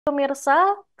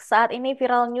Pemirsa, saat ini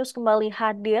Viral News kembali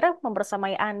hadir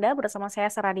membersamai Anda bersama saya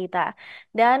Saradita.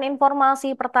 Dan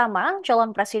informasi pertama, calon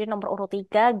presiden nomor urut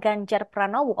 3 Ganjar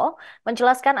Pranowo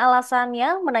menjelaskan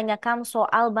alasannya menanyakan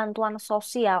soal bantuan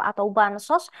sosial atau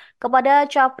Bansos kepada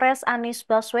capres Anies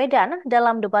Baswedan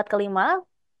dalam debat kelima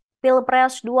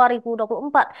Pilpres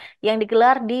 2024 yang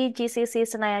digelar di GCC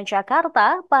Senayan,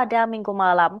 Jakarta pada Minggu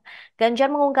malam. Ganjar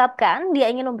mengungkapkan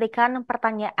dia ingin memberikan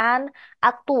pertanyaan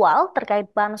aktual terkait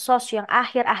bansos yang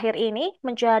akhir-akhir ini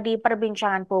menjadi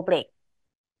perbincangan publik.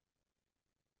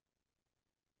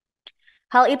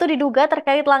 Hal itu diduga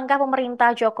terkait langkah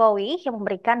pemerintah Jokowi yang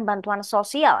memberikan bantuan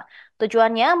sosial.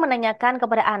 Tujuannya menanyakan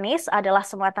kepada Anies adalah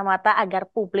semata-mata agar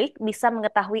publik bisa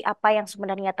mengetahui apa yang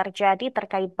sebenarnya terjadi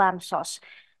terkait bansos.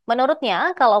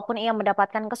 Menurutnya, kalaupun ia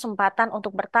mendapatkan kesempatan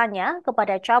untuk bertanya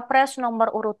kepada capres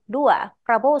nomor urut 2,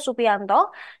 Prabowo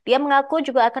Subianto, dia mengaku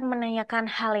juga akan menanyakan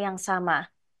hal yang sama.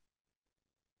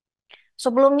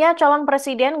 Sebelumnya, calon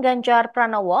presiden Ganjar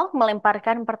Pranowo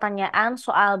melemparkan pertanyaan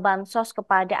soal bansos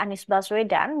kepada Anies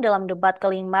Baswedan dalam debat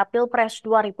kelima Pilpres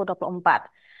 2024.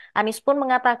 Anies pun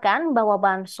mengatakan bahwa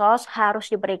bansos harus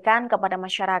diberikan kepada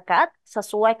masyarakat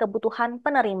sesuai kebutuhan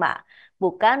penerima,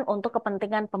 bukan untuk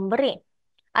kepentingan pemberi.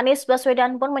 Anies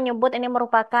Baswedan pun menyebut ini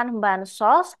merupakan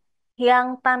bansos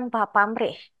yang tanpa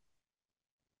pamrih.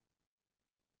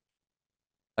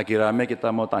 Lagi rame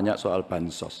kita mau tanya soal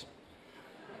bansos.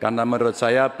 Karena menurut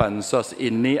saya bansos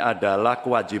ini adalah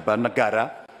kewajiban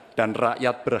negara dan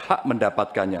rakyat berhak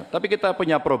mendapatkannya. Tapi kita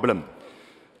punya problem.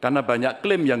 Karena banyak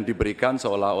klaim yang diberikan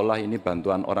seolah-olah ini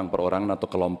bantuan orang per orang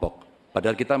atau kelompok.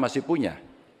 Padahal kita masih punya.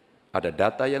 Ada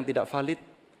data yang tidak valid,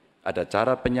 ada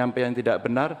cara penyampaian yang tidak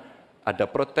benar, ada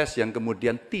protes yang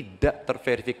kemudian tidak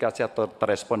terverifikasi atau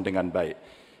terrespon dengan baik.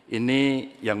 Ini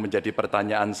yang menjadi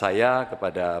pertanyaan saya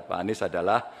kepada Pak Anies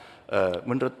adalah,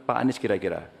 menurut Pak Anies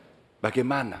kira-kira,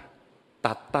 bagaimana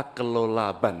tata kelola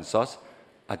bansos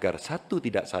agar satu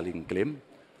tidak saling klaim,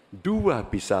 dua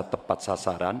bisa tepat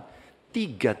sasaran,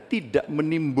 tiga tidak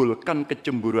menimbulkan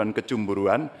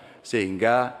kecemburuan-kecemburuan,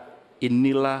 sehingga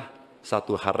inilah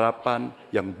satu harapan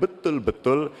yang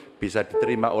betul-betul bisa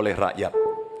diterima oleh rakyat.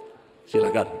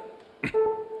 Silakan.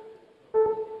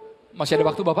 Masih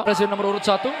ada waktu Bapak. Presiden nomor urut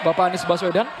 1, Bapak Anies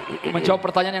Baswedan, menjawab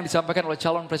pertanyaan yang disampaikan oleh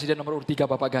calon presiden nomor urut 3,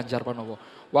 Bapak Ganjar Pranowo.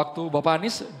 Waktu Bapak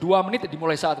Anies 2 menit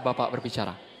dimulai saat Bapak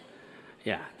berbicara.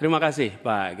 Ya, terima kasih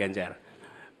Pak Ganjar.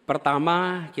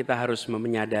 Pertama, kita harus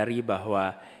menyadari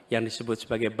bahwa yang disebut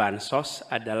sebagai bansos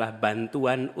adalah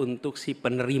bantuan untuk si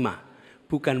penerima,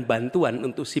 bukan bantuan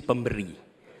untuk si pemberi.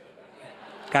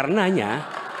 Karenanya,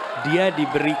 dia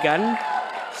diberikan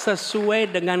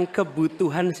sesuai dengan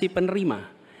kebutuhan si penerima.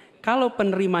 Kalau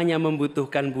penerimanya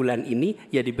membutuhkan bulan ini,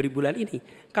 ya diberi bulan ini.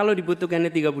 Kalau dibutuhkannya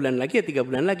 3 bulan lagi, ya 3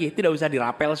 bulan lagi. Tidak usah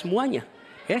dirapel semuanya.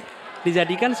 Ya.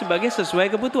 Dijadikan sebagai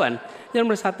sesuai kebutuhan. Yang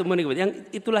nomor 1, yang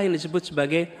itulah yang disebut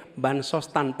sebagai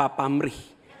bansos tanpa pamrih.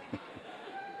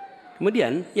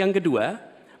 Kemudian yang kedua,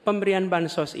 pemberian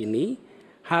bansos ini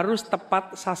harus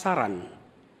tepat sasaran.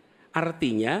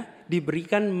 Artinya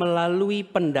diberikan melalui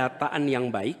pendataan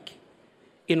yang baik.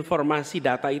 Informasi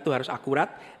data itu harus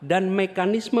akurat dan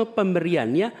mekanisme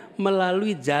pemberiannya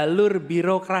melalui jalur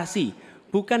birokrasi,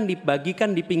 bukan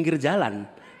dibagikan di pinggir jalan,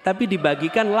 tapi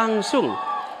dibagikan langsung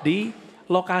di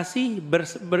lokasi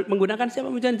menggunakan siapa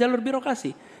menggunakan jalur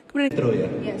birokrasi. Kemudian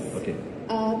yes. Okay.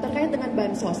 Terkait dengan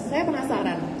bansos, saya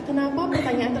penasaran kenapa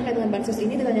pertanyaan terkait dengan bansos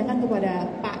ini ditanyakan kepada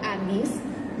Pak Anies,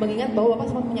 mengingat bahwa Bapak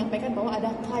sempat menyampaikan bahwa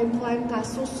ada klaim-klaim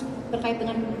kasus terkait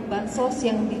dengan bansos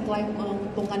yang diklaim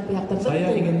menguntungkan pihak tertentu. Saya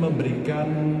ingin memberikan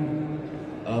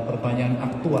pertanyaan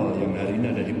aktual yang hari ini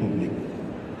ada di publik,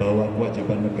 bahwa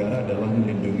kewajiban negara adalah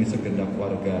melindungi segenap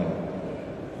warga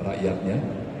rakyatnya,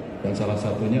 dan salah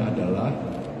satunya adalah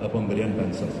pemberian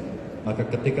bansos. Maka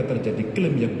ketika terjadi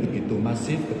klaim yang begitu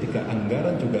masif, ketika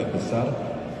anggaran juga besar,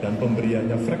 dan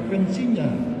pemberiannya frekuensinya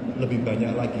lebih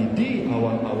banyak lagi di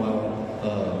awal-awal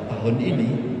tahun ini,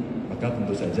 maka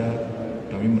tentu saja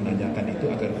kami menanyakan itu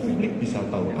agar publik bisa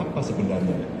tahu apa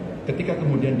sebenarnya. Ketika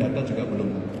kemudian data juga belum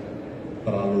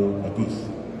terlalu bagus,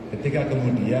 ketika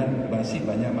kemudian masih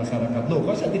banyak masyarakat, loh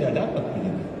kok saya tidak dapat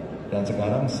begitu, dan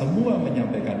sekarang semua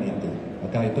menyampaikan itu,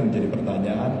 maka itu menjadi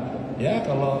pertanyaan. Ya,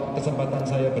 kalau kesempatan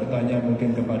saya bertanya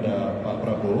mungkin kepada Pak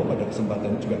Prabowo, pada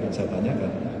kesempatan juga akan saya tanyakan,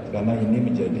 karena ini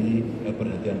menjadi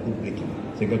perhatian publik,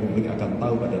 sehingga publik akan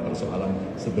tahu pada persoalan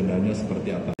sebenarnya seperti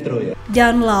apa.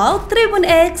 Download Tribun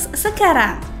X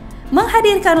sekarang,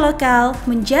 menghadirkan lokal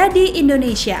menjadi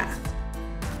Indonesia.